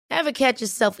Ever catch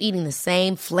yourself eating the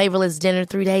same flavorless dinner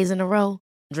 3 days in a row?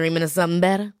 Dreaming of something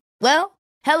better? Well,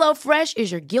 HelloFresh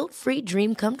is your guilt-free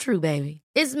dream come true, baby.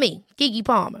 It's me, Keke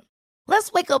Palmer.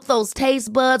 Let's wake up those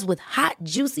taste buds with hot,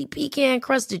 juicy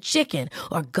pecan-crusted chicken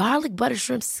or garlic butter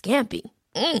shrimp scampi.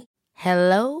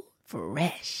 Hello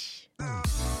Fresh.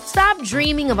 Stop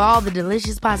dreaming of all the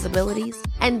delicious possibilities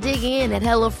and dig in at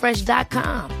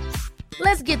HelloFresh.com.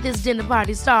 Let's get this dinner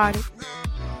party started.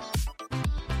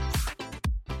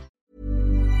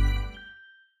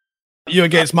 You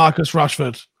against Marcus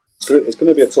Rashford? It's going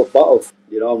to be a tough battle.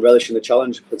 You know, I'm relishing the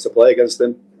challenge to play against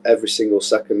him. Every single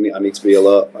second, I need to be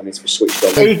alert. I need to be switched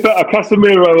on. Who's better,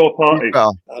 Casemiro or Partey?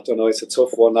 I don't know. It's a tough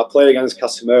one. I played against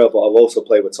Casemiro, but I've also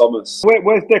played with Thomas.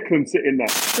 Where's Declan sitting there?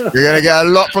 You're going to get a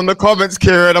lot from the comments,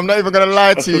 Kieran. I'm not even going to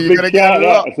lie to you. You're going to get a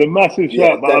lot. It's a massive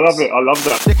shout, but I love it. I love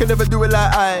that. They can never do it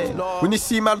like I. When you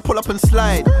see man pull up and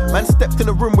slide, man stepped in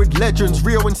a room with legends,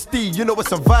 Rio and Steve. You know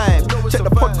it's a vibe. Check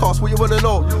the podcast. What you want to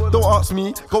know? Don't ask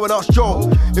me. Go and ask Joe.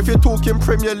 If you're talking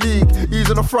Premier League, he's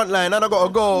on the front line, and I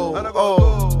gotta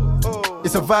go.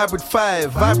 It's a vibe with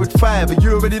five, and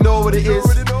you already know what it is.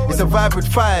 It's a vibe with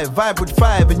five,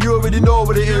 and you already know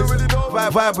what it is.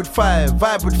 Vibe with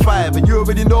five, and you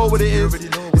already know what it is.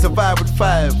 It's a vibe with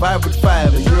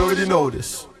five, and you already know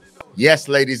this. Yes,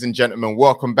 ladies and gentlemen,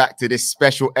 welcome back to this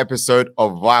special episode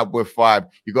of Vibe with Five.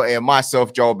 You got here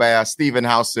myself, Joel Bayer, Stephen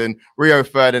Howson, Rio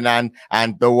Ferdinand,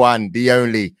 and the one, the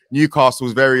only,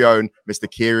 Newcastle's very own, Mr.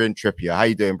 Kieran Trippier. How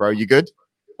you doing, bro? You good?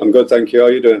 I'm good, thank you. How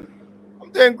are you doing?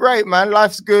 Doing great, man.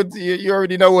 Life's good. You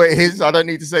already know what it is. I don't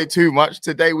need to say too much.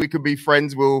 Today we could be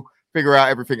friends. We'll figure out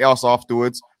everything else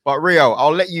afterwards. But Rio,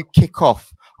 I'll let you kick off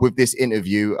with this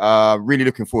interview. Really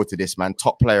looking forward to this, man.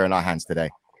 Top player in our hands today.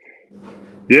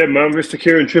 Yeah, man. Mr.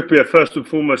 Kieran Trippier, first and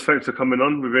foremost, thanks for coming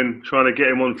on. We've been trying to get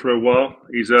him on for a while.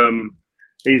 He's the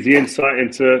insight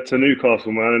into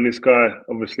Newcastle, man. And this guy,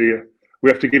 obviously, we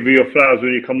have to give you your flowers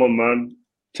when you come on, man.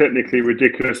 Technically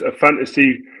ridiculous. A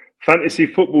fantasy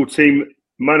football team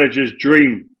manager's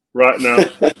dream right now.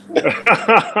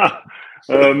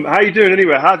 How you doing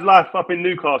anyway? How's life up in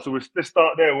Newcastle? Let's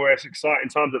start there, where it's exciting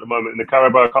times at the moment in the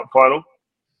Carabao Cup final.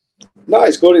 No,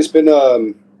 it's good. It's been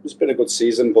a good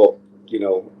season, but you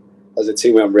know, as a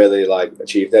team, we haven't really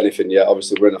achieved anything yet.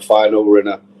 Obviously, we're in a final. We're in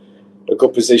a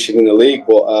good position in the league,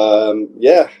 but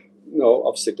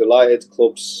obviously delighted.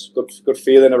 Clubs, good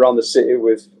feeling around the city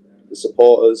with the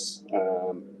supporters.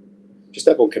 Just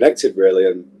everyone connected, really,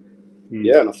 and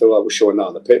and I feel like we're showing that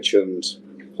on the pitch, and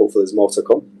hopefully there's more to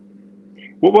come.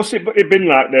 What's it been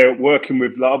like there working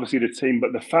with, obviously, the team,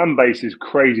 but the fan base is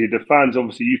crazy. The fans,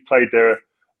 obviously, you've played there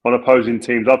on opposing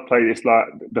teams. I've played. It's like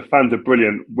the fans are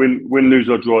brilliant. Win, lose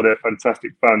or draw, they're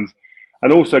fantastic fans.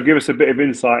 And also, give us a bit of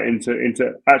insight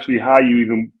into actually how you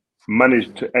even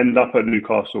managed to end up at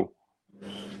Newcastle.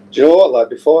 Do you know what?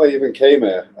 Before I even came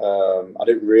here, I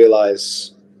didn't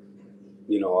realise,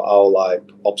 how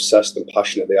obsessed and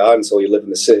passionate they are until you live in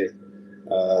the city.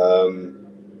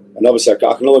 And obviously, I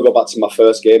can only go back to my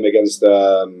first game against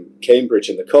Cambridge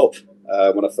in the Cup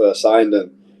when I first signed,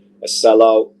 and a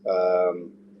sellout.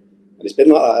 And it's been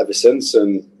like that ever since.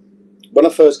 And when I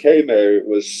first came here,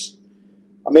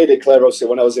 I made it clear, obviously,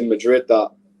 when I was in Madrid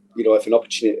that, if an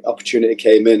opportunity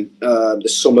came in the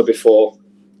summer before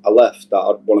I left, that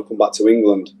I'd want to come back to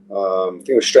England. I think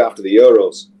it was straight after the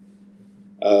Euros.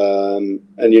 And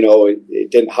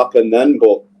it didn't happen then,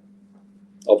 but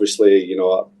obviously,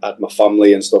 I had my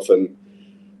family and stuff, and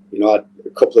I had a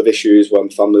couple of issues when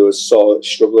family was sort of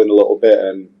struggling a little bit,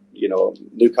 and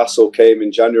Newcastle came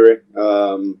in January,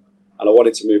 and I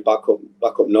wanted to move back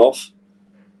up north.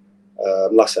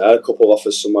 Like I said, I had a couple of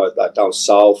offers somewhere down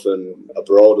south and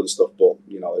abroad and stuff, but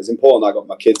it's important I got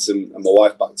my kids and my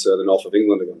wife back to the north of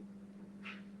England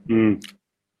again.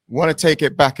 Want to take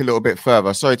it back a little bit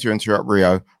further. Sorry to interrupt,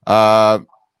 Rio.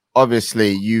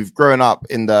 Obviously, you've grown up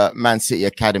in the Man City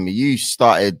Academy. You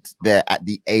started there at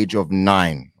the age of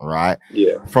 9, right?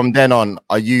 Yeah. From then on,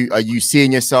 are you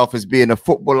seeing yourself as being a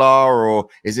footballer, or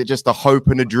is it just a hope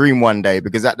and a dream one day?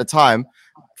 Because at the time,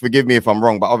 forgive me if I'm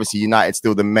wrong, but obviously United's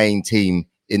still the main team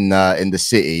in the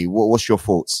city. What's your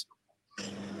thoughts?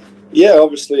 Yeah,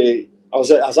 obviously, I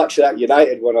was actually at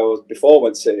United before I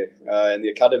went to City in the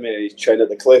academy, trained at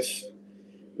the Cliff.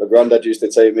 My granddad used to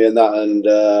take me in that, and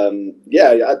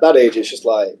at that age, it's just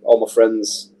like all my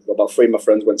friends, about 3 of my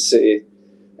friends went to City,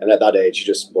 and at that age,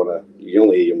 you're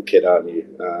only a young kid, aren't you?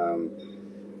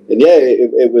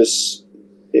 It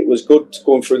was good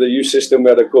going through the youth system. We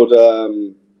had a good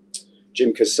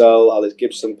Jim Cassell, Alex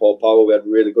Gibson, Paul Power. We had a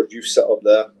really good youth set up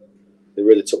there. They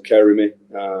really took care of me.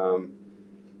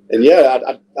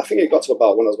 I think it got to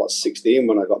about when I was about 16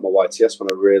 when I got my YTS, when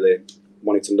I really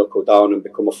wanting to knuckle down and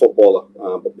become a footballer.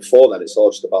 But before then, it's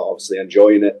all just about obviously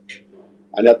enjoying it.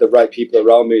 And I had the right people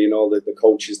around me, the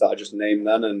coaches that I just named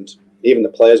then, and even the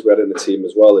players we had in the team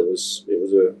as well. It was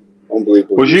an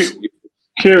unbelievable.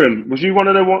 Kieran, was you one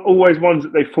of the always ones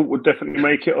that they thought would definitely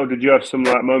make it, or did you have some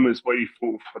moments where you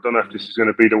thought, I don't know if this is going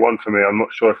to be the one for me, I'm not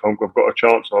sure if I've got a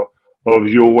chance, or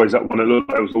was you always that one that looked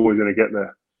like I was always going to get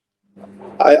there?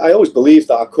 I always believed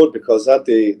that I could, because I had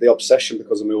the obsession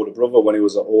because of my older brother when he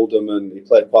was at Oldham, and he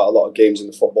played quite a lot of games in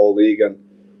the Football League, and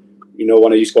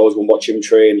when I used to always go and watch him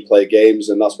train, play games,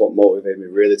 and that's what motivated me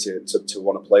really to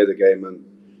want to play the game.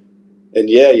 And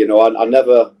yeah, I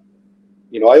never,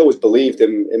 I always believed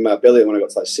in my ability when I got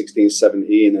to 16,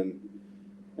 17, and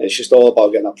it's just all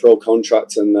about getting that pro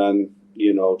contract and then,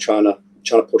 trying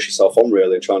to push yourself on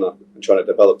really, and trying to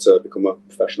develop to become a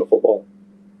professional footballer.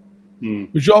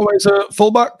 Was you always a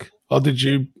fullback, or did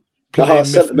you play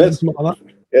centre mid? Like that?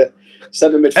 Yeah,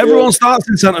 centre midfield. Everyone starts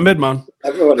in centre mid, man.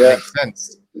 Everyone, yeah. Makes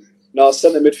sense. No,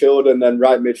 centre midfield and then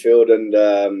right midfield,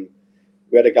 and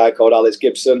we had a guy called Alex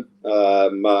Gibson,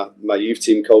 my youth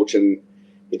team coach, and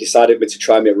he decided me to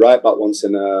try me at right back once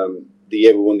in the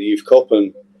year we won the Youth Cup,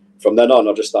 and from then on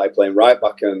I just started playing right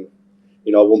back, and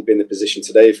I wouldn't be in the position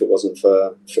today if it wasn't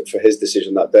for his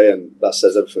decision that day, and that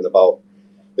says everything about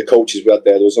the coaches we had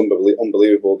there. It was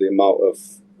unbelievable the amount of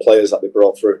players that they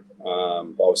brought through.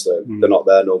 Obviously they're not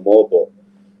there no more, but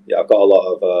yeah, I've got a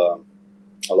lot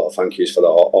of thank yous for that.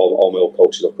 All my old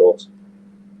coaches, of course.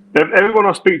 Everyone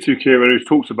I speak to, Kieran, who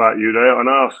talks about you, and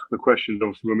I ask the questions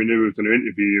obviously when we knew we were going to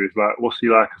interview you, is like, what's he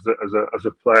like as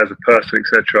a player, as a person,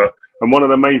 etc. And one of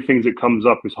the main things that comes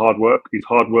up is hard work. He's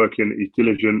hardworking, he's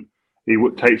diligent, he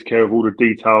takes care of all the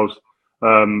details.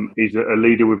 He's a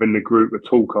leader within the group, a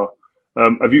talker.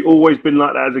 Have you always been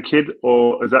like that as a kid,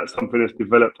 or is that something that's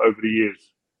developed over the years?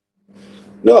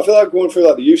 No, I feel like going through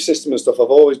the youth system and stuff, I've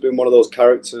always been one of those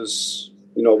characters,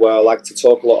 where I like to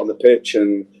talk a lot on the pitch,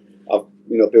 and I've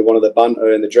been one of the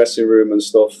banter in the dressing room and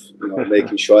stuff,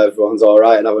 making sure everyone's all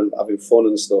right and having fun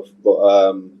and stuff. But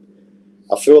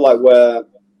I feel like where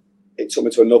it took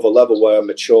me to another level where I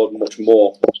matured much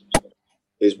more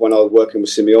is when I was working with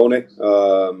Simeone.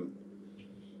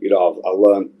 I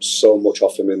learned so much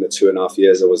off him in the 2.5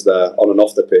 years I was there, on and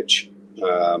off the pitch.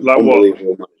 Like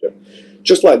unbelievable what? manager.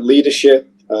 Just like leadership.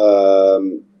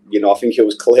 I think it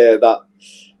was clear that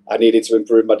I needed to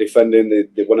improve my defending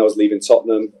when I was leaving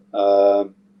Tottenham,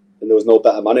 and there was no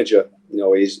better manager.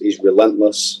 He's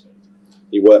relentless.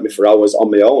 He worked me for hours on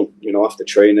my own, after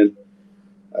training,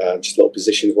 just little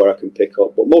positions where I can pick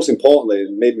up. But most importantly,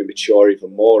 it made me mature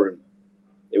even more, and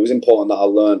it was important that I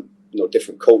learned,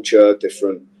 different culture,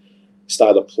 different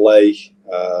style of play,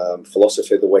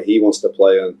 philosophy, the way he wants to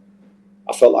play, and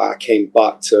I felt like I came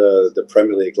back to the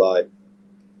Premier League like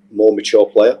more mature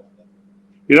player.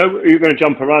 You're going to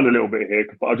jump around a little bit here,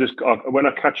 but when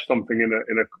I catch something in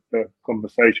a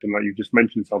conversation, like you just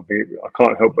mentioned something, I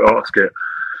can't help but ask it.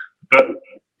 But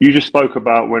you just spoke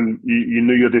about when you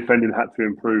knew your defending had to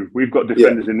improve. We've got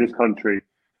defenders in this country,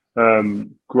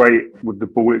 great with the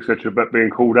ball, etc., but being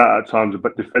called out at times,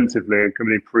 but defensively and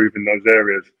can improve in those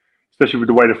areas, especially with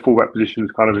the way the fullback position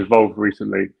has kind of evolved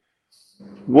recently.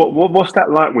 What's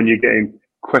that like when you're getting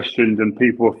questioned and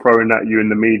people are throwing at you in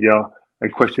the media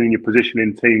and questioning your position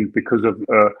in teams because of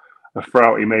a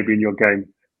frailty maybe in your game?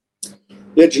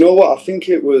 Yeah, do you know what? I think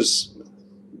it was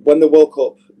when the World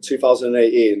Cup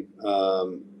 2018,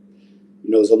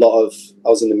 there was a lot of, I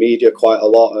was in the media quite a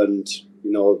lot, and,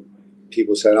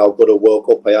 people saying how good a World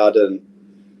Cup I had. And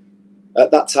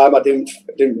at that time, I didn't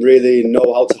really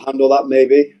know how to handle that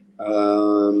maybe.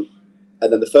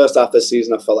 And then the first half of the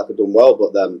season, I felt like I'd done well,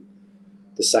 but then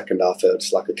the second half, it was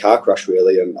just like a car crash,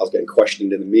 really. And I was getting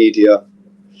questioned in the media,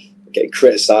 getting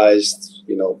criticised,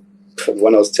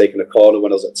 when I was taking a corner,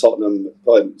 when I was at Tottenham,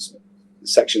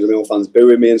 sections of my own fans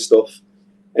booing me and stuff.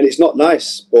 And it's not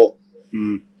nice, but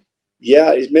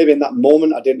yeah, it's maybe in that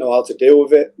moment I didn't know how to deal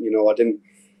with it. I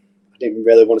didn't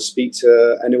really want to speak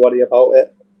to anybody about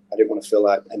it. I didn't want to feel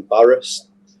like embarrassed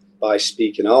by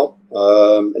speaking out.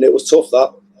 And it was tough.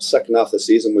 That second half of the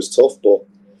season was tough, but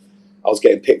I was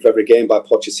getting picked for every game by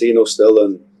Pochettino still,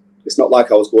 and it's not like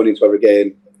I was going into every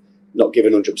game not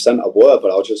giving 100% I were,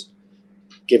 but I was just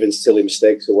giving silly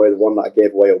mistakes away. The one that I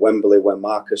gave away at Wembley when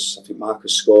Marcus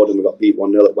scored and we got beat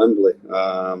 1-0 at Wembley.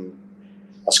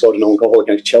 I scored an own goal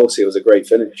against Chelsea. It was a great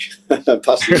finish. I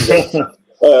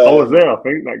was there, I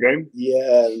think, that game.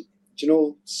 Yeah.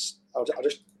 Do I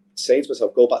just saying to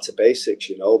myself, go back to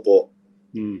basics, but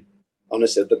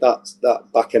honestly, that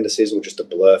back end of the season was just a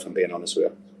blur, if I'm being honest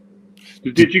with you.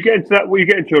 Did you get into that? Well, you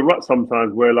get into a rut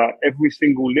sometimes where like every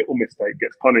single little mistake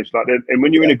gets punished. And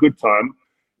when you're in a good time,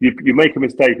 you make a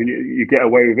mistake and you get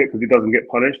away with it because it doesn't get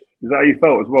punished. Is that how you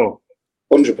felt as well?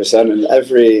 100%. And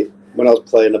when I was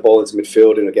playing the ball into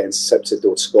midfield and getting intercepted, they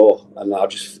would score, and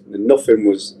nothing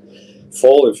was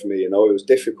falling for me. It was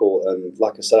difficult, and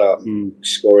like I said,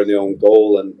 scoring the own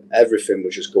goal, and everything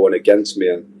was just going against me.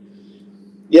 And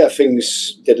yeah,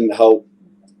 things didn't help.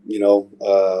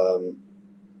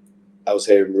 I was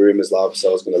hearing rumours like I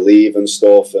was going to leave and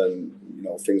stuff, and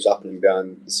things happening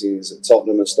behind the scenes at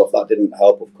Tottenham and stuff. That didn't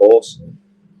help, of course.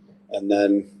 And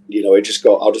then I just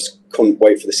couldn't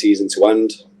wait for the season to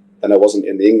end. And I wasn't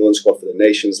in the England squad for the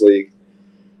Nations League.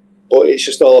 But it's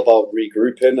just all about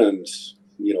regrouping and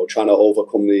trying to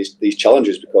overcome these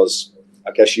challenges, because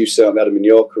I guess you certainly had them in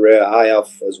your career. I have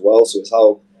as well. So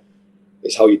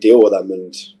it's how you deal with them.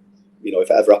 And if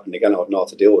it ever happened again, I would know how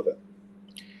to deal with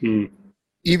it.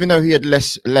 Even though he had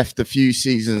left a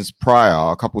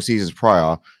couple seasons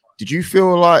prior, did you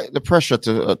feel like the pressure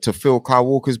to fill Kyle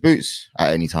Walker's boots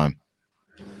at any time?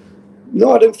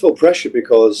 No, I didn't feel pressure,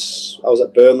 because I was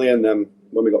at Burnley, and then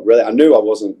when we got I knew I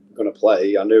wasn't going to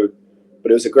play. I knew,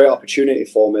 but it was a great opportunity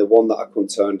for me, one that I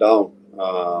couldn't turn down.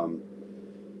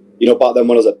 Back then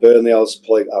when I was at Burnley, I was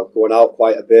going out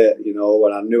quite a bit,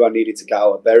 and I knew I needed to get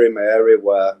out of Bury, my area,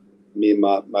 where me and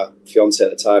my fiance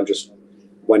at the time just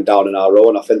went down in our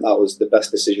own. I think that was the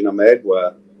best decision I made, where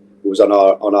it was on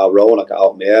our own. I got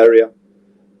out of my area.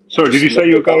 Sorry, did you say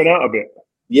you were going out a bit?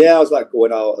 Yeah, I was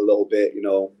going out a little bit,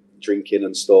 drinking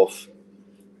and stuff.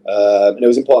 And it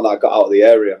was important that I got out of the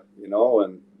area,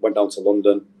 and went down to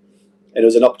London. And it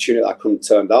was an opportunity that I couldn't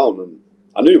turn down. And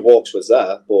I knew Walks was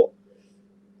there, but,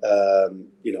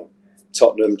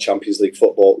 Tottenham, Champions League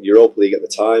football, Europa League at the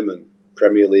time, and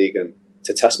Premier League, and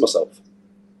to test myself.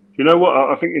 You know what?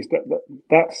 I think it's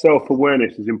that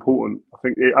self-awareness is important. I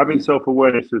think having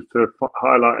self-awareness is to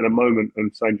highlight in a moment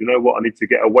and saying, you know what, I need to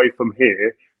get away from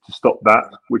here to stop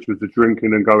that, which was the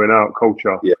drinking and going out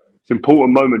culture. Yeah. It's an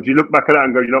important moment. Do you look back at that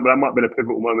and go, that might have been a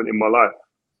pivotal moment in my life?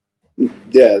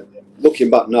 Yeah,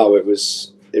 looking back now, it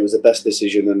was the best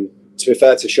decision. And to be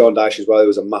fair to Sean Dyche as well, it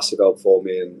was a massive help for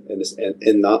me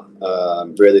in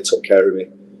that. Really took care of me.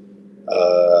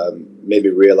 Made me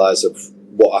realise of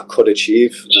what I could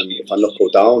achieve, and if I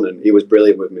knuckled down, and he was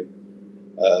brilliant with me.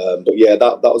 But yeah,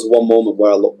 that was one moment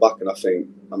where I look back and I think,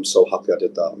 I'm so happy I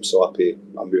did that. I'm so happy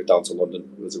I moved down to London.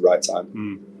 It was the right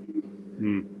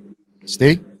time.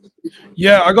 Steve?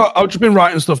 Yeah, I've just been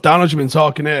writing stuff down as you've been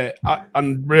talking here,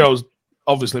 and Rio's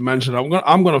obviously mentioned.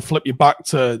 I'm going to flip you back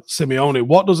to Simeone.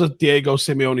 What does a Diego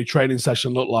Simeone training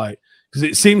session look like? Because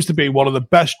it seems to be one of the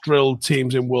best drilled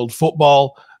teams in world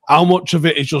football. How much of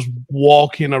it is just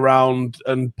walking around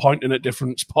and pointing at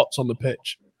different spots on the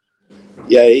pitch?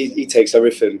 Yeah, he takes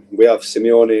everything. We have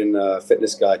Simeone and a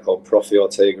fitness guy called Profi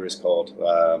Ortega is called.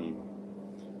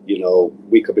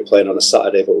 We could be playing on a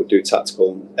Saturday, but we'll do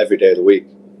tactical every day of the week.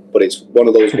 But it's one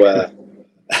of those where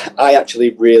I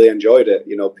actually really enjoyed it.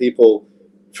 People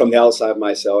from the outside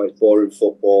might say, oh, it's boring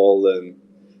football. And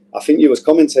I think you was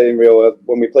commentating, Rio,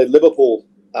 when we played Liverpool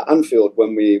at Anfield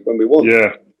when we won.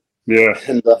 Yeah.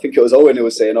 And I think it was Owen who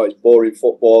was saying, oh, it's boring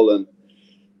football. And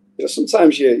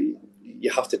sometimes you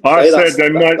have to play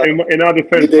in our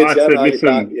defence, I said,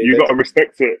 listen, you got to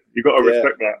respect it. You got to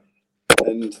respect that.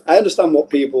 And I understand what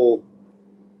people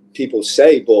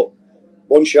say, but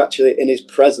once you're actually in his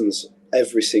presence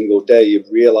every single day, you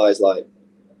realise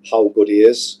how good he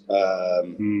is.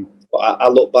 But I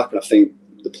look back and I think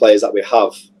the players that we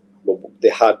have, they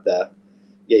had there.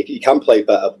 Yeah, he can play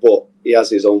better, but he has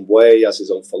his own way, he has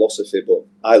his own philosophy. But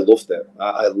I loved it.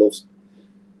 I loved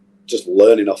just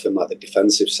learning off him, the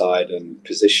defensive side and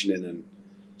positioning, and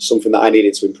something that I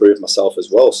needed to improve myself as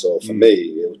well. So for me,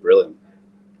 it was brilliant.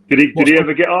 Did he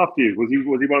ever get after you? Was he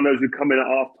one of those who come in at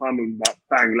half time and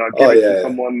bang, give it to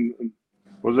someone?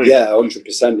 Was he? Yeah,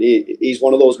 100%. He's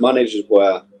one of those managers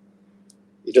where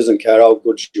he doesn't care how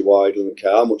good you are, he doesn't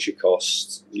care how much it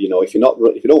costs. If you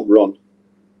don't run,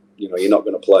 you're not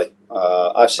going to play.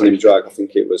 I've seen him drag. I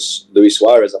think it was Luis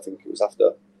Suarez. I think it was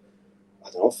after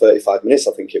 35 minutes.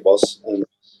 I think it was, and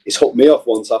he's hooked me off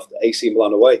once after AC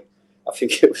Milan away. I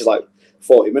think it was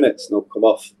 40 minutes. No, come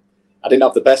off. I didn't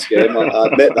have the best game. I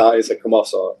admit that. He said, come off.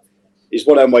 So he's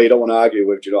one of them where you don't want to argue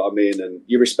with, do you know what I mean? And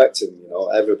you respect him,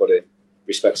 everybody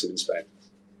respects him in Spain.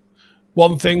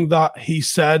 One thing that he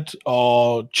said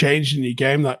or changed in your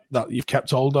game that you've kept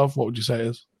hold of, what would you say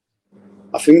is?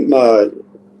 I think my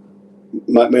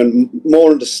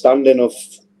more understanding of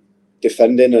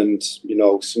defending, and,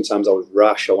 sometimes I was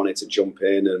rash. I wanted to jump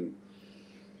in, and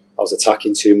I was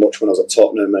attacking too much when I was at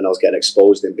Tottenham, and I was getting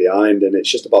exposed in behind. And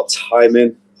it's just about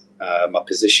timing. My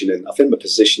positioning. I think my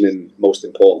positioning most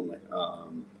importantly.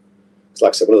 like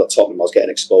I said, when I was at Tottenham, I was getting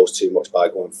exposed too much by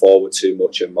going forward too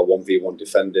much and my 1v1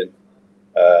 defending,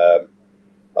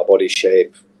 my body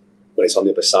shape when it's on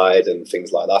the other side and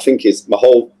things like that. I think my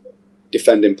whole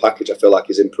defending package, I feel like,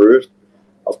 is improved.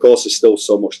 Of course, there's still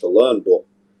so much to learn, but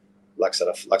like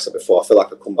I said before, I feel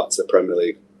like I've come back to the Premier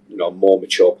League, more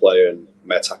mature player and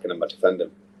my attacking and my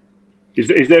defending. Is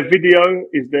there video?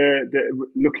 Is there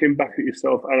looking back at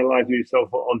yourself, analysing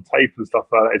yourself on tape and stuff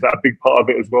like that? Is that a big part of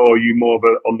it as well? Or are you more of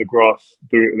a on the grass,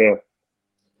 do it there?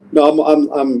 No,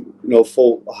 I'm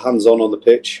full hands-on the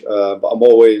pitch, but I'm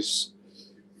always,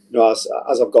 as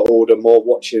I've got older, more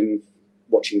watching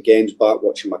games back,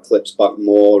 watching my clips back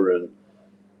more, and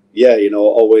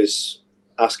always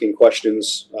asking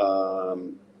questions.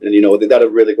 And they had a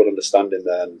really good understanding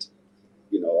there, and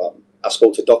I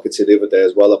spoke to Doherty the other day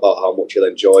as well about how much he'll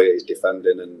enjoy his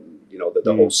defending and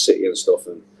the whole city and stuff,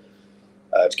 and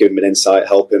to give him an insight,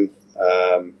 help him,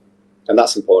 and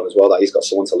that's important as well, that he's got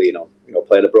someone to lean on.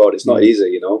 Playing abroad, it's not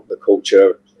easy. The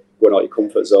culture, going out your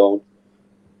comfort zone,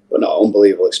 but no,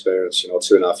 unbelievable experience.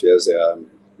 2.5 years there,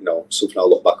 something I'll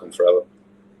look back on forever.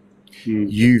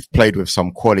 You've played with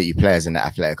some quality players in the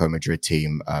Atletico Madrid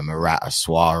team, Morata,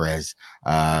 Suarez,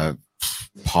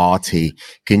 Partey.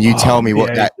 Can you tell me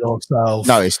what that? Yourself.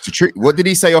 No, it's the truth. What did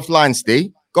he say offline,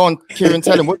 Steve? Go on, Kieran.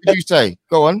 Tell him. What did you say?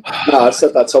 Go on. No, I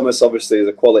said that Thomas obviously is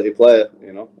a quality player.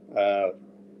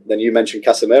 Then you mentioned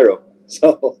Casemiro,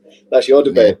 so that's your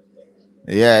debate.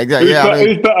 Yeah, exactly.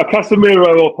 Who's better,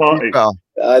 Casemiro or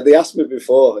Partey? They asked me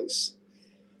before.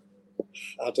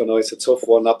 I don't know. It's a tough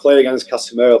one. I played against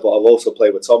Casemiro, but I've also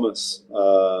played with Thomas.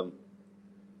 I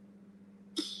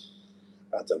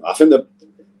don't know.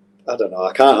 I don't know.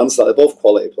 I can't answer that. They're both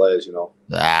quality players, Where's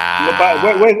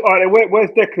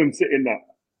Declan sitting there?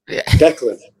 Yeah.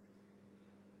 Declan.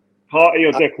 Partey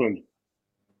or Declan?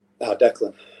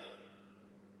 Declan.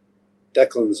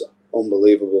 Declan's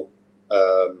unbelievable.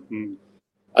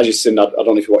 As you've seen, I don't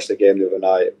know if you watched the game the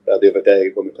other day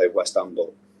when we played West Ham,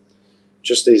 but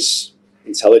just his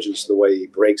intelligence, the way he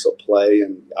breaks up play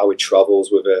and how he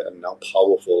travels with it and how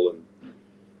powerful and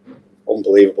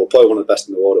unbelievable. Probably one of the best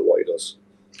in the world at what he does.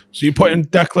 So you put in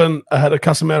Declan ahead of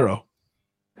Casemiro?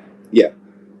 Yeah.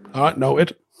 All right,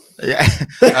 noted. Yeah.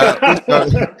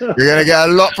 You're going to get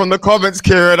a lot from the comments,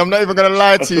 Kieran. I'm not even going to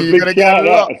lie to you. You're going to get a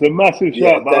lot. It's a massive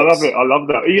shout, but I love it. I love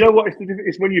that. You know what?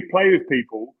 It's when you play with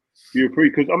people, you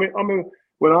appreciate. Because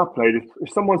when I played, if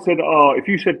someone said, if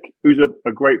you said who's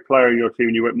a great player in your team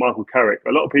and you went Michael Carrick,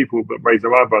 a lot of people would raise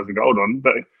their eyebrows and go, hold on,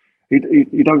 but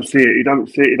you don't see it. You don't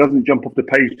see it. It doesn't jump off the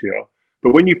page to you.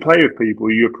 But when you play with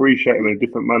people, you appreciate them in a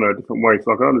different manner, a different way.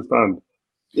 So I can understand.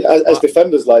 Yeah, as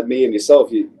defenders like me and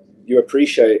yourself, you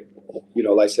appreciate,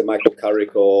 like say Michael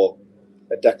Carrick or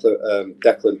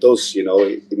Declan does.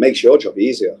 It makes your job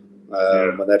easier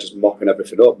when they're just mocking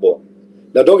everything up. But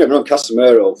now, don't get me wrong,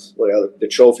 Casemiro, the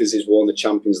trophies he's won, the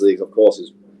Champions League, of course,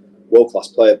 is world-class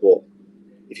player. But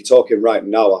if you're talking right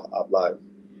now,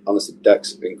 honestly,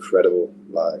 Dec's incredible.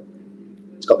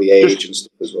 He's got the age and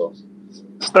stuff as well.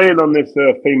 Staying on this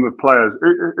theme of players,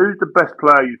 who's the best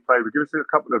player you've played with? Give us a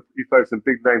couple of, you played some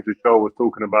big names as Joel was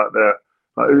talking about there.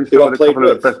 Who's a couple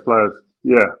of the best players?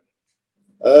 Yeah.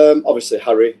 Obviously,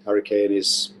 Harry Kane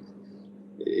is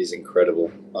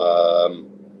incredible.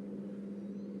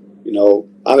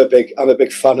 I'm a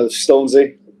big fan of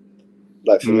Stonesy.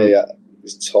 For me,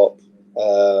 he's top.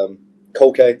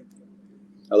 Koke,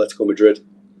 Atletico Madrid.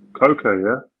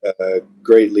 Koke, yeah.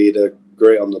 Great leader,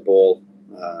 great on the ball.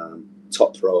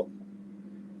 Top pro.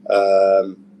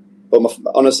 But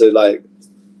honestly,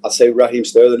 I'd say Raheem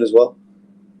Sterling as well.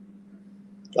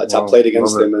 I played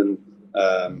against him and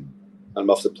I'm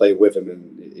off to play with him,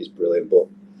 and he's brilliant. But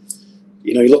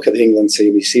you look at the England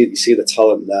team, you see the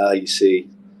talent there. You see,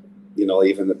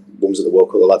 even the ones at the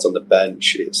World Cup, the lads on the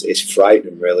bench. It's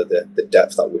frightening, really, the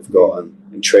depth that we've got, and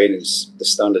in trainings, the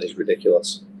standard is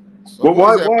ridiculous. Well,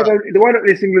 why don't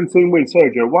this England team win,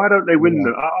 Sergio? Why don't they win?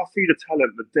 Yeah. I see the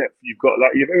talent, the depth you've got.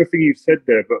 You've everything you've said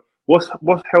there, but what's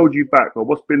held you back, or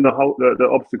what's been the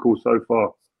obstacle so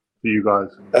far for you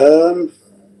guys?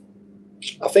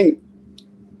 I think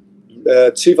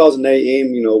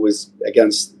 2018, was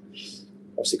against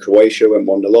obviously Croatia and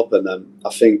 1-0 up, and then I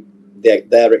think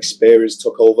their experience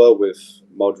took over with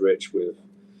Modric, with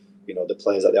the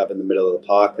players that they have in the middle of the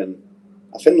park, and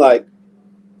I think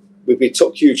we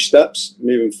took huge steps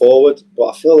moving forward, but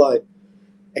I feel like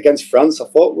against France, I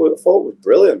thought we were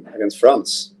brilliant against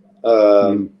France.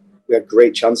 We had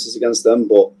great chances against them,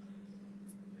 but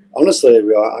honestly,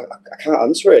 I can't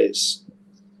answer it.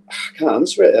 I can't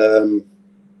answer it.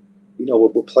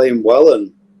 We're playing well,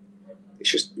 and it's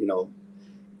just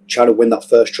trying to win that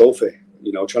first trophy.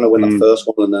 Trying to win that first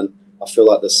one, and then I feel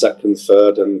like the second,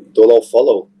 third, and they'll all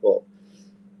follow. But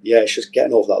yeah, it's just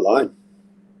getting over that line.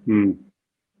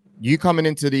 You coming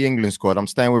into the England squad, I'm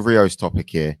staying with Rio's topic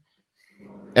here.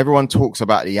 Everyone talks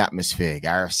about the atmosphere.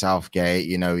 Gareth Southgate,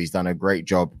 you know, he's done a great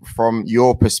job. From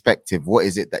your perspective, what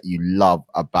is it that you love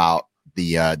about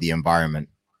the environment?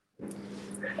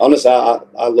 Honestly,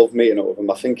 I love meeting up with him.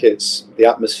 I think it's the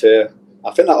atmosphere.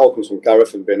 I think that all comes from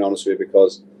Gareth, and being honest with you,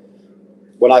 because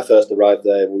when I first arrived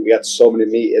there, we had so many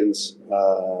meetings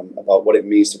about what it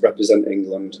means to represent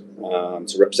England,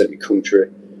 to represent your country,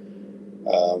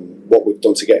 what we've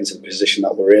done to get into the position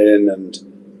that we're in, and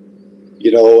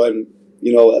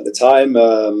at the time,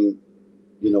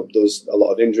 there was a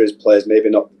lot of injuries, players maybe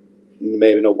not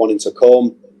wanting to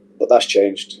come, but that's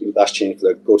changed. That's changed for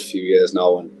a good few years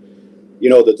now, and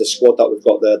the squad that we've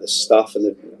got there, the staff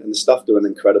and the staff do an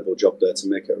incredible job there to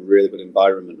make it a really good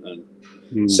environment. And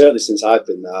certainly since I've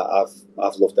been there,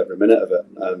 I've loved every minute of it.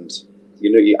 And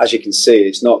as you can see,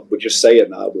 it's not we're just saying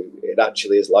that; it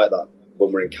actually is like that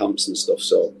when we're in camps and stuff.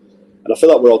 So, and I feel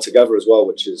like we're all together as well,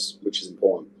 which is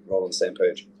important. We're all on the same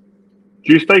page.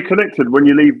 Do you stay connected when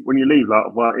you leave,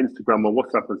 like via Instagram or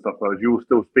WhatsApp and stuff like that? Do you all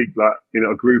still speak like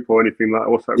a group or anything like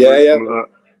WhatsApp? Yeah. Like that?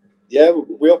 Yeah,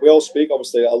 we all speak.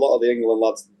 Obviously, a lot of the England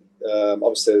lads,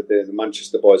 obviously the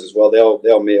Manchester boys as well. They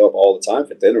all meet up all the time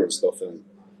for dinner and stuff, and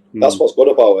that's what's good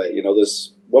about it.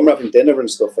 There's when we're having dinner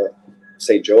and stuff at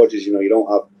St George's. You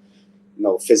don't have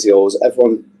physios.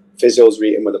 Physios are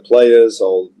eating with the players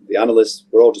or the analysts.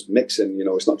 We're all just mixing.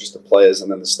 It's not just the players and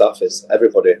then the staff. It's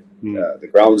everybody. The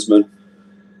groundsmen.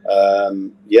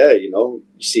 You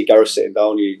see Gareth sitting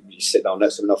down. You sit down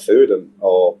next to him and have food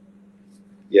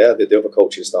the other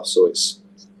coaching stuff. So it's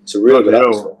a really good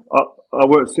atmosphere. I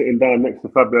weren't sitting down next to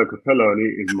Fabio Capello and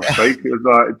eating my steak. It was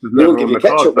like it just never on the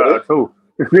cards at all.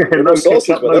 No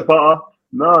ketchup, no butter.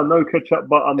 No ketchup,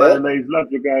 butter, mayonnaise.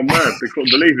 Lads are going mad. They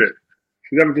couldn't believe it.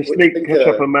 You're having to sneak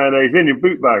ketchup and mayonnaise in your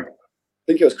boot bag. I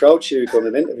think it was Crouchy who done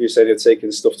an interview saying he'd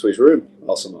taken stuff to his room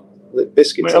or something.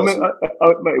 Biscuits.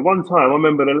 Mate, one time I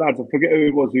remember the lads, I forget who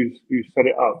it was who set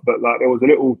it up, but like there was a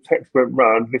little text went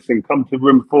round, listen, come to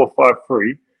room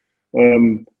 453.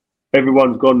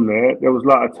 Everyone's gone there. There was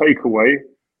like a takeaway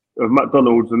of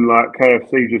McDonald's and like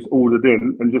KFC just ordered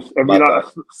in, and just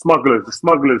the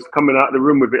smugglers coming out of the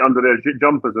room with it under their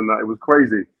jumpers and that. It was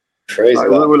crazy. Crazy.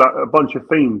 We were like a bunch of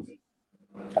fiends.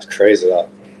 That's crazy. That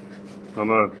I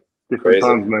know. Different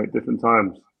times, mate. Different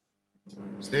times.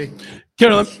 Steve?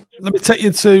 Kieran, let me take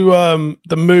you to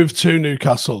the move to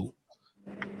Newcastle.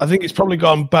 I think it's probably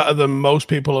gone better than most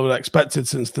people had expected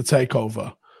since the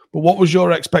takeover. But what was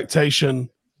your expectation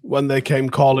when they came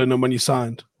calling and when you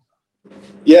signed?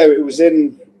 Yeah, it was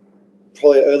in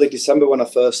probably early December when I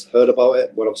first heard about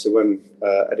it, when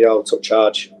Eddie Howe took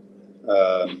charge.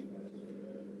 And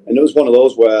it was one of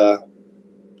those where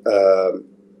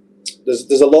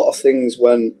there's a lot of things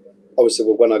when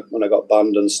I got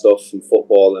banned and stuff from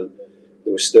football, and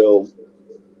there was still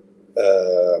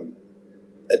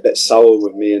a bit sour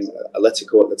with me and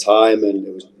Atletico at the time, and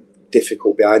it was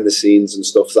difficult behind the scenes and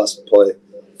stuff. So that's probably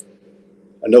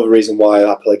another reason why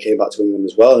I probably came back to England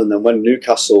as well. And then when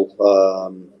Newcastle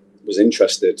was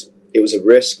interested, it was a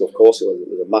risk. Of course, it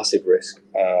was a massive risk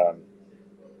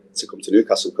to come to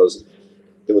Newcastle because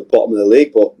they were bottom of the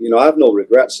league. But I have no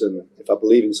regrets, and if I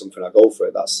believe in something, I go for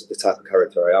it. That's the type of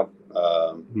character I am.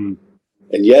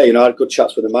 And I had good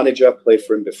chats with the manager. I played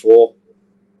for him before,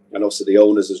 and also the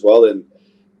owners as well, and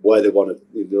where they want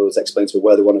to. It was explained to me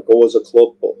where they want to go as a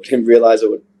club, but we didn't realise it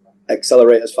would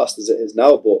accelerate as fast as it is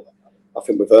now. But I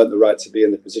think we've earned the right to be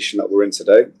in the position that we're in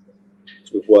today.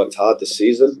 So we've worked hard this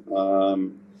season, I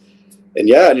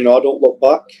don't look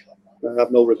back. I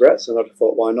have no regrets, and I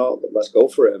thought, why not? Let's go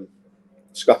for it and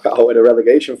scrap it out in a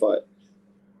relegation fight.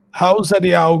 How's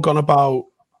Eddie Howe gone about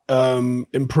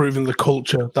improving the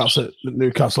culture that's at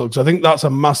Newcastle? Because I think that's a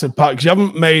massive part. Because you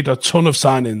haven't made a ton of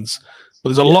signings, but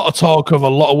there's a lot of talk of a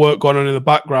lot of work going on in the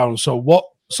background. So what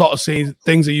sort of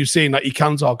things are you seeing that you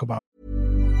can talk about?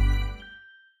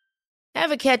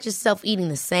 Ever catch yourself eating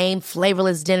the same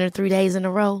flavorless dinner 3 days in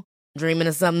a row? Dreaming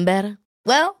of something better?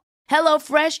 Well,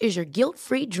 HelloFresh is your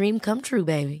guilt-free dream come true,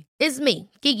 baby. It's me,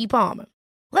 Keke Palmer.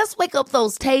 Let's wake up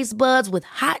those taste buds with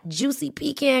hot, juicy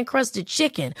pecan-crusted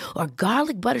chicken or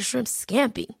garlic butter shrimp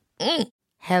scampi.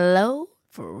 Hello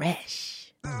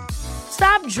Fresh.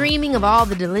 Stop dreaming of all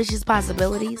the delicious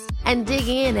possibilities and dig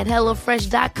in at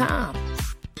HelloFresh.com.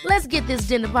 Let's get this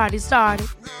dinner party started.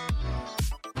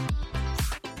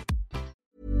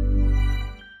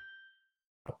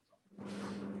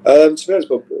 To be honest,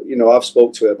 but I've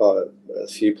spoke to it about a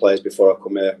few players before I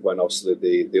come here. When obviously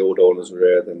the old owners were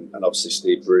here, and obviously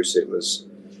Steve Bruce, it was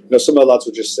some of the lads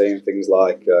were just saying things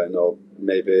like,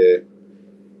 maybe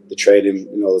the training,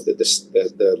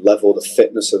 the level, the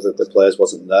fitness of the players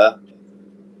wasn't there.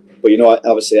 But,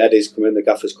 obviously Eddie's come in, the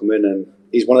gaffer's come in, and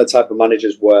he's one of the type of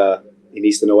managers where he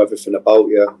needs to know everything about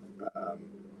you.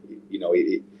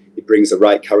 He brings the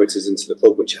right characters into the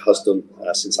club, which he has done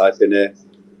since I've been here.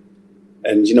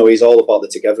 And, he's all about the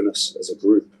togetherness as a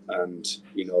group. And,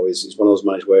 he's one of those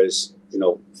managers where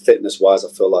fitness-wise, I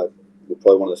feel like we're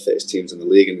probably one of the fittest teams in the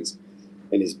league,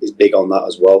 and he's big on that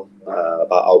as well,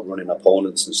 about outrunning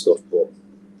opponents and stuff. But,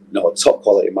 a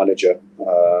top-quality manager,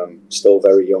 still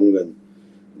very young and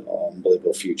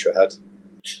unbelievable future ahead.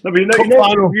 No, but you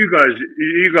guys,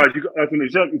 I think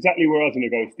exactly where I was going to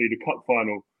go, Steve, the cup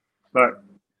final. Like,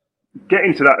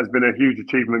 getting to that has been a huge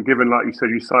achievement, given, like you said,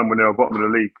 you signed when they were bottom of the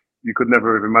league. You could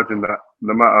never have imagined that,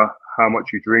 no matter how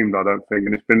much you dreamed, I don't think.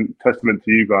 And it's been testament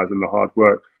to you guys and the hard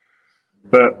work.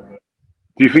 But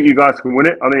do you think you guys can win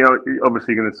it? I mean, you're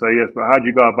obviously going to say yes, but how do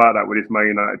you go about that with this Man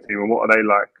United team, and what are they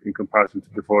like in comparison to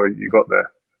before you got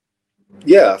there?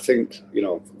 Yeah, I think,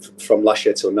 from last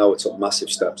year till now, we took massive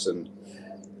steps. And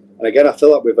again, I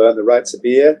feel like we've earned the right to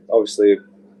be here. Obviously,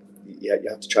 you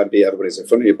have to try and beat everybody who's in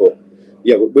front of you. But,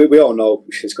 yeah, we all know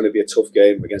it's going to be a tough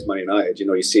game against Man United.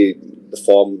 You see the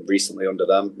form recently under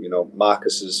them.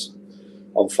 Marcus is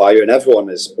on fire and everyone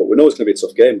is. But we know it's going to be a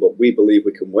tough game, but we believe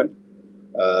we can win.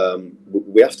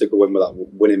 We have to go in with that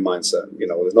winning mindset.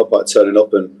 There's no point turning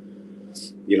up and,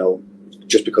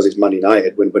 just because it's Man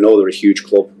United, when we know they're a huge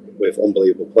club with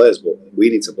unbelievable players, but we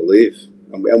need to believe.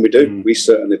 And we do. We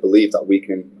certainly believe that we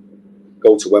can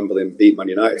go to Wembley and beat Man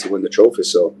United to win the trophy.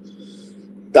 So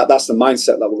that's the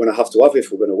mindset that we're going to have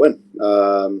if we're going to win.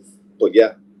 But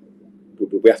yeah,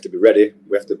 we have to be ready.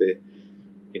 We have to be,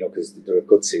 because they're a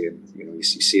good team. You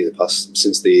see the past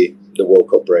since the World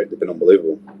Cup break, they've been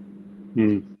unbelievable.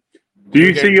 Do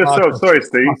you see yourself? Sorry,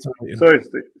 Steve.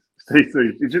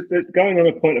 It's just going on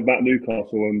a point about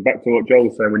Newcastle and back to what Joel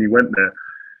was saying when you went there.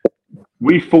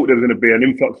 We thought there was going to be an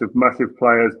influx of massive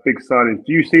players, big signings.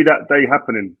 Do you see that day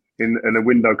happening in a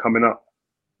window coming up?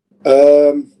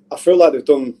 I feel like they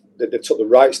took the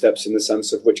right steps in the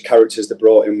sense of which characters they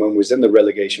brought in when we was in the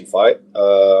relegation fight.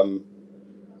 Good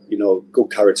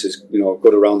characters,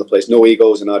 good around the place. No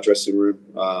egos in our dressing room.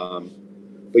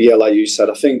 But yeah, like you said,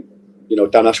 I think,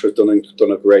 Dan Ashworth's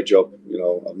done a great job.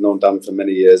 I've known Dan for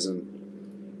many years, and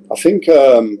I think,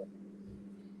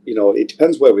 it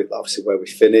depends where we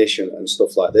finish and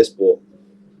stuff like this. But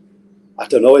I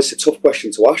don't know. It's a tough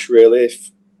question to ask, really.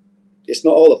 If it's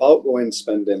not all about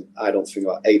spending, I don't think,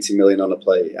 about 80 million on a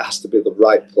player. It has to be the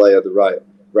right player, the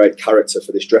right character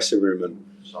for this dressing room, and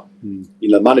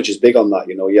the manager's big on that.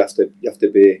 You have to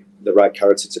be the right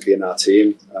character to be in our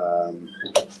team.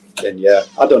 And yeah,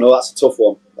 I don't know. That's a tough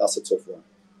one.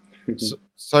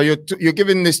 So you're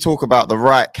giving this talk about the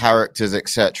right characters,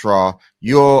 etc.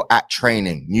 You're at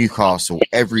training, Newcastle,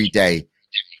 every day.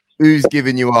 Who's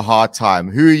giving you a hard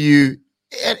time? Who are you?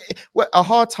 A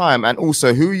hard time, and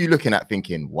also who are you looking at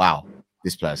thinking, wow,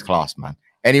 this player's class, man?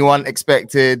 Anyone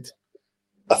expected?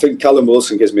 I think Callum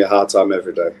Wilson gives me a hard time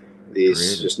every day.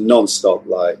 He's just non-stop.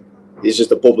 Like, he's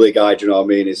just a bubbly guy, do you know what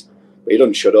I mean? But he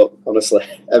doesn't shut up, honestly,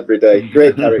 every day.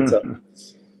 Great character.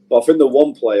 But I think the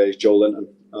one player is Joe Linton.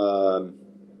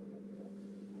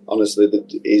 Honestly,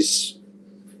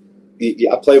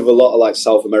 I play with a lot of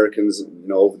South Americans,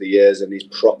 over the years, and he's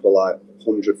proper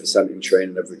 100% in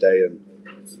training every day, and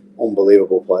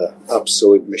unbelievable player,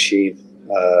 absolute machine.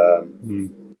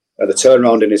 And the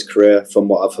turnaround in his career, from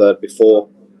what I've heard before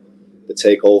the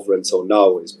takeover until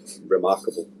now, is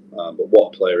remarkable. But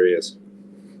what a player he is!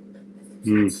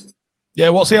 Yeah,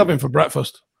 what's he having for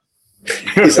breakfast?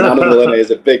 He's an animal, isn't he?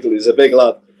 He's a big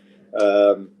lad.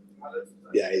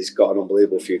 Yeah, he's got an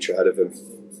unbelievable future ahead of him,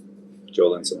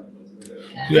 Joe Linton.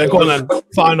 Yeah, go on then.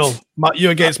 Final.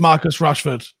 You against Marcus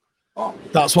Rashford.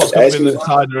 That's what's going to be the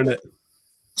decider, isn't it?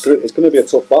 It's going to be a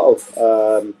tough battle.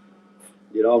 I'm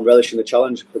relishing the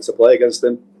challenge to play against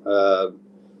him. I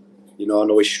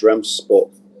know his strengths, but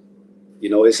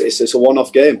it's a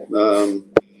one-off game.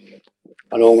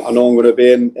 I know I'm going to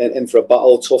be in for a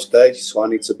battle, tough day, so I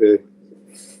need to be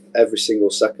every single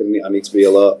second. I need to be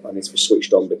alert. I need to be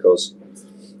switched on, because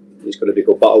it's going to be a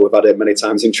good battle. We've had it many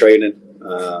times in training.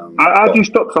 How do you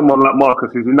stop someone like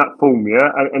Marcus who's in that form,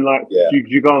 yeah? Do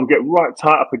you go and get right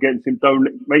tight up against him? Don't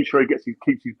make sure he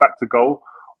keeps his back to goal,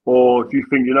 or do you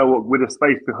think, with a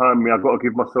space behind me, I've got to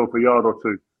give myself a yard or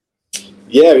two?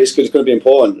 Yeah, it's going to be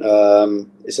important.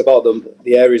 It's about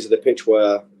the areas of the pitch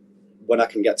where, when I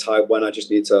can get tight, when I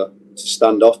just need to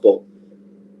stand off, but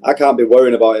I can't be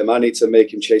worrying about him. I need to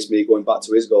make him chase me going back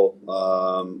to his goal.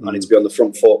 I need to be on the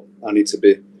front foot. I need to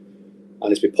be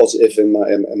and it's been positive in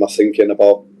my thinking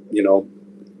about, you know,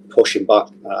 pushing back.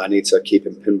 I need to keep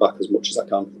him pinned back as much as I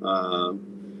can,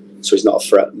 so he's not a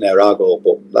threat near our goal.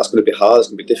 But that's going to be hard. It's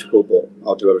going to be difficult. But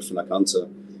I'll do everything I can to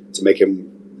make him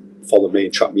follow me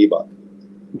and track me back.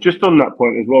 Just on that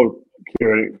point as well,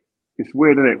 Kieran, it's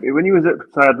weird, isn't it? When you was at,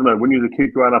 I don't know, when you was a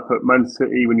kid growing up at Man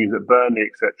City, when you was at Burnley,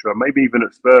 etc., maybe even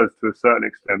at Spurs to a certain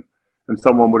extent, and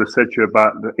someone would have said to you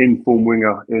about the informed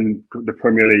winger in the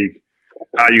Premier League,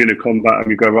 how are you going to combat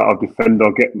him? You go, right, I'll defend,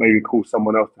 I'll maybe call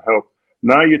someone else to help.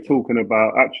 Now you're talking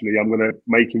about, actually, I'm going to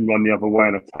make him run the other way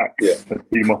and attack. Yeah. That'd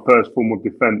be my first form of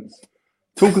defence.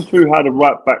 Talk us through how the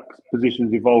right-back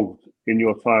positions evolved in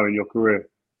your time, in your career.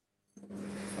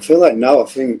 I feel like now, I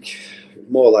think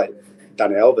more like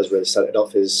Danny Alves really set it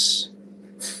off his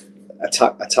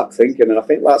attack thinking, and I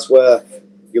think that's where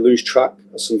you lose track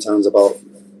sometimes about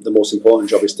the most important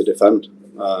job is to defend.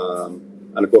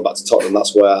 And going back to Tottenham,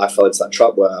 that's where I fell into that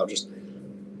trap where I'll just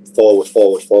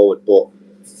forward. But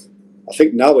I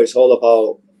think now it's all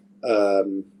about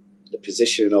the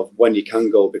position of when you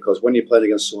can go, because when you're playing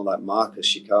against someone like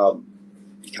Marcus, you can't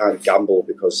gamble,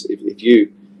 because if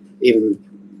you even,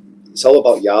 it's all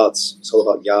about yards, it's all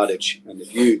about yardage, and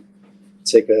if you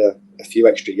take a few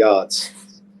extra yards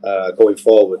going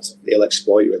forward, he'll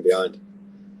exploit you in behind.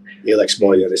 He'll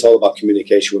exploit you, and it's all about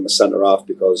communication with the centre half,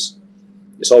 because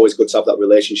it's always good to have that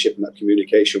relationship and that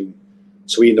communication,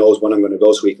 so he knows when I'm going to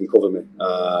go, so he can cover me.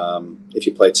 If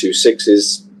you play 2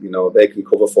 6s, you know, they can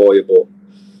cover for you, but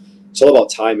it's all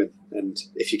about timing. And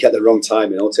if you get the wrong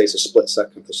timing, it takes a split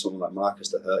second for someone like Marcus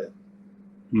to hurt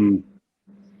you.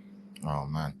 Oh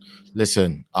man,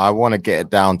 listen, I want to get it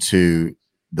down to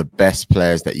the best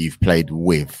players that you've played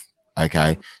with.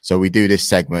 Okay, so we do this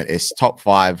segment. It's top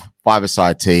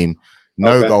 5-a-side team,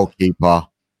 no goalkeeper.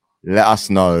 Let us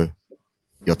know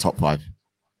your top 5.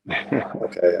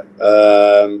 Okay,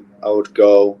 I would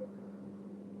go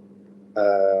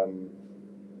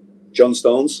John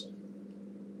Stones,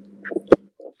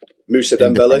 Moussa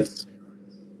Dembele.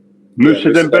 Moussa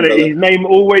Dembele, his name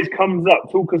always comes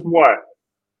up. Talk us why.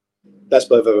 Best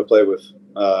player I've ever played with.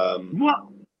 What?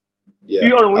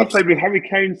 Yeah, we played with Harry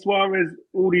Kane, Suarez,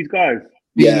 all these guys.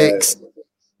 Yeah,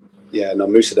 no,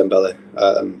 Moussa Dembele.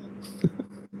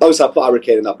 Obviously, I put Harry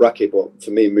Kane in that bracket, but for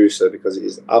me, Moussa, because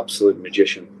he's an absolute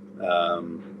magician.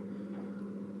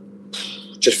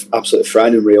 Just absolutely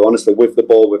frightening, Rio, honestly, with the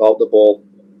ball, without the ball.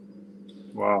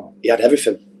 Wow. He had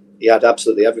everything. He had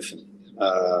absolutely everything.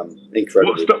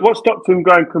 Incredible. What stopped him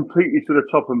going completely to the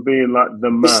top and being like the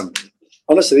man?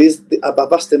 Honestly, I've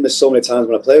asked him this so many times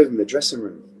when I play with him in the dressing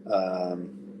room. I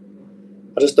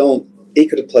just don't. He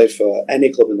could have played for any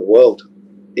club in the world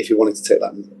if he wanted to take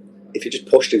that. If he just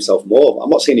pushed himself more. I'm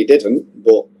not saying he didn't,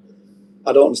 but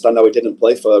I don't understand how he didn't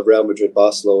play for Real Madrid,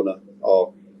 Barcelona,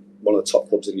 or one of the top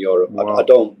clubs in Europe. Wow. I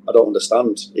don't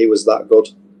understand. He was that good,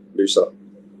 Moussa.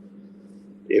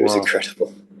 He was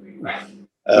incredible.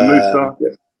 Moussa?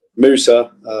 Yeah.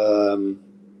 Moussa.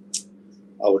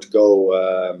 I would go.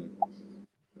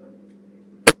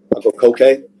 I'll go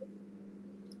Koke.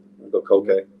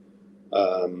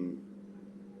 I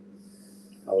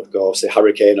would go, say,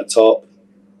 Harry Kane at top.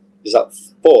 Is that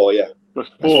 4? Yeah. That's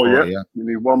 4, yeah. You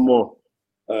need one more.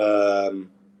 I've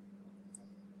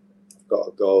got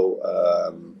to go.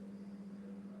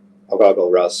 I've got to go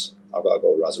Raz.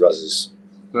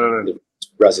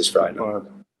 Raz is frightening.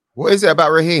 What is it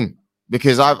about Raheem?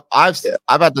 Because I've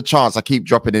had the chance. I keep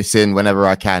dropping this in whenever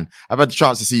I can. I've had the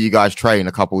chance to see you guys train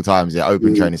a couple of times at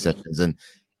open training sessions, and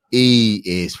he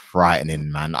is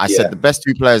frightening, man. I said the best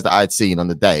 2 players that I had seen on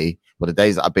the day, or the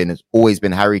days that I've been, has always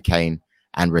been Harry Kane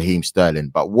and Raheem Sterling.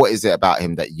 But what is it about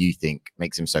him that you think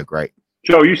makes him so great?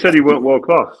 Joe, you said he weren't world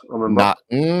class. I remember.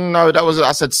 No, that was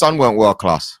I said Son weren't world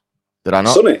class. Did I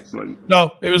not? Sonny?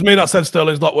 No, it was me that said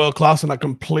Sterling's not world class, and I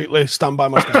completely stand by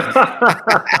my statement.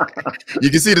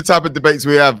 You can see the type of debates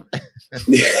we have.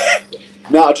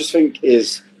 No, I just think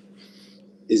his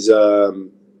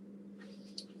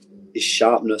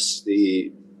sharpness.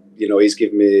 He's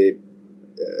given me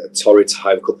torrid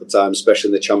time a couple of times, especially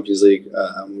in the Champions League,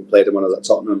 and we played him when I was at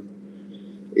Tottenham.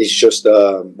 He's just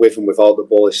with and without the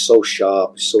ball, he's so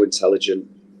sharp, he's so intelligent,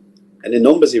 and the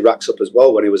numbers he racks up as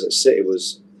well. When he was at City,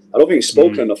 I don't think he's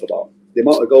spoken enough about the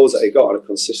amount of goals that he got on a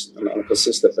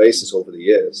consistent basis over the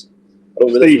years. I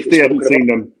don't really. Steve hasn't seen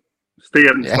them. Steve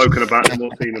hasn't spoken about them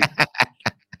or seen them.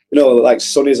 Like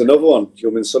Sonny's another one.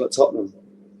 Human Son at Tottenham,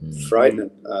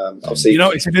 frightening. Obviously, you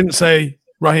notice he didn't say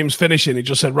Raheem's finishing; he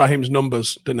just said Raheem's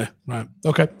numbers, didn't he? Right.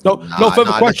 Okay. No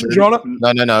further questions, Your Honour.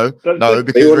 No.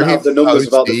 Because he wouldn't have the numbers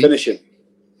without the finishing.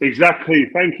 Exactly.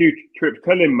 Thank you, Trip.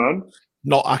 Tell him, man.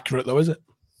 Not accurate though, is it?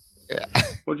 Yeah.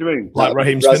 What do you mean? Like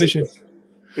Raheem's finishing.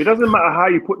 It doesn't matter how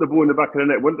you put the ball in the back of the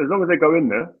net, as long as they go in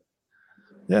there.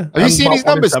 Yeah. Have you seen his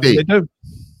numbers, Steve? They do.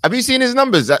 Have you seen his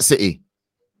numbers at City?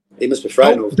 He must be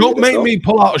frightened. Don't make me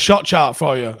pull out a shot chart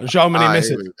for you and show how many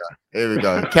misses. Here we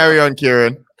go. Carry on,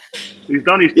 Kieran. He's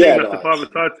done his team. That's the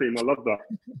five-a-side team. I love that.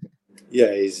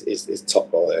 Yeah, he's top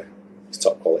quality. He's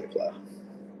top quality player.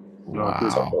 Wow.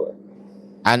 Top quality.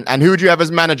 And who would you have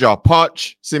as manager?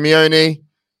 Poch, Simeone,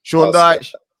 Sean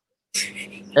Dyche,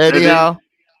 Eddie Howe?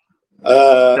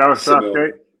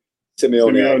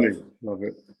 Simeone. Love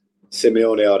it.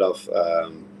 Simeone I'd have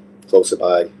closer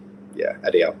by. Yeah,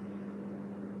 Eddie Howe.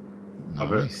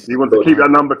 Love it. He wants to keep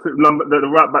that number the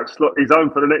right back slot his own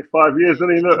for the next 5 years,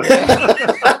 doesn't he? Look.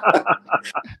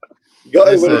 You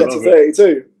got it when you get to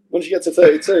 32. Once you get to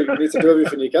 32, you need to do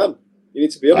everything you can. You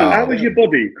need to be on it. How was your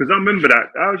body? Because I remember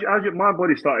that. My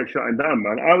body started shutting down,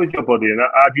 man. How was your body, and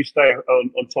how do you stay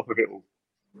on top of it all?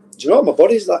 Do you know what? My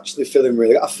body's actually feeling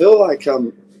really good. I feel like I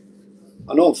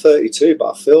know I'm 32,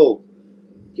 but I feel,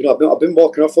 I've been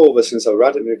walking off over since I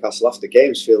arrived at Newcastle after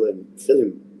games, feeling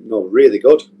really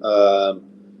good. But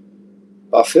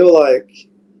I feel like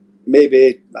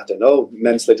maybe, I don't know,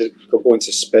 mentally going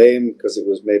to Spain because it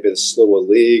was maybe the slower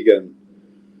league and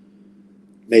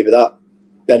maybe that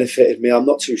benefited me. I'm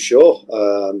not too sure.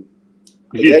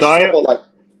 Your diet? I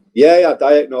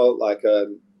diet.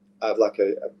 I have like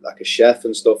a chef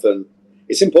and stuff, and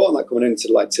it's important. Like coming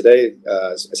into like today,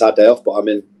 it's our day off, but I'm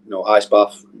in ice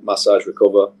bath, massage,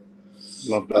 recover.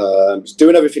 Love that. Just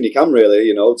doing everything you can,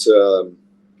 really.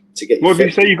 To get. What did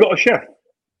you say? You got a chef?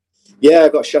 Yeah, I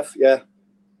got a chef. Yeah.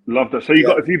 Love that. So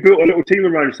have you built a little team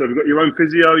around yourself? You got your own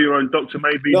physio, your own doctor,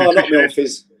 maybe? No, not my own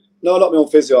physio. No, not my own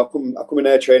physio. I come in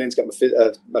air training to get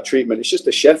my treatment. It's just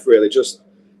a chef, really, just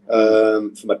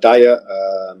for my diet.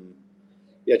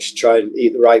 Just try and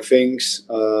eat the right things.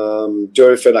 Do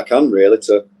everything I can, really,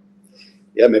 to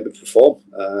make me perform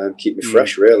and keep me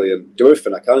fresh, really, and do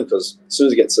everything I can. Because as soon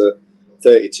as I get to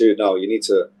 32 now, you need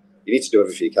to do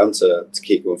everything you can to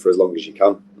keep going for as long as you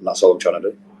can, and that's all I'm trying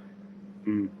to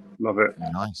do. Love it.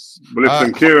 Nice. Well,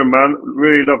 listen, Kieran, man,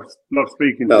 really love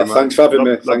speaking to you, man. Thanks for having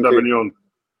me. Love having you on.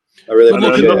 I really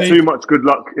appreciate it. Not too much good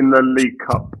luck in the League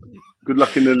Cup. Good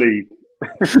luck in the league.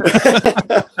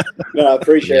 No, I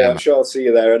appreciate it. I'm sure I'll see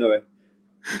you there anyway.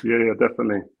 Yeah,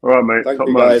 definitely. All right, mate. Thank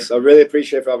you, guys. I really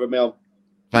appreciate it for having me on.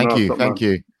 Thank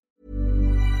you.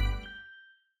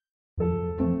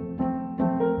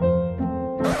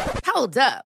 Hold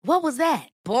up. What was that?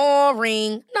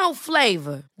 Boring. No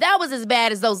flavor. That was as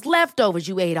bad as those leftovers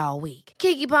you ate all week.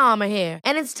 Keke Palmer here.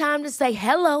 And it's time to say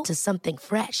hello to something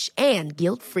fresh and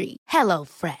guilt-free. Hello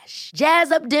Fresh.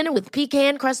 Jazz up dinner with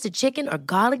pecan-crusted chicken or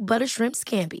garlic butter shrimp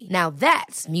scampi. Now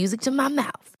that's music to my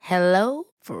mouth. Hello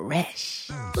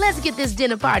Fresh. Let's get this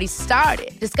dinner party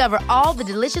started. Discover all the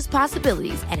delicious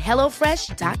possibilities at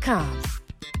HelloFresh.com.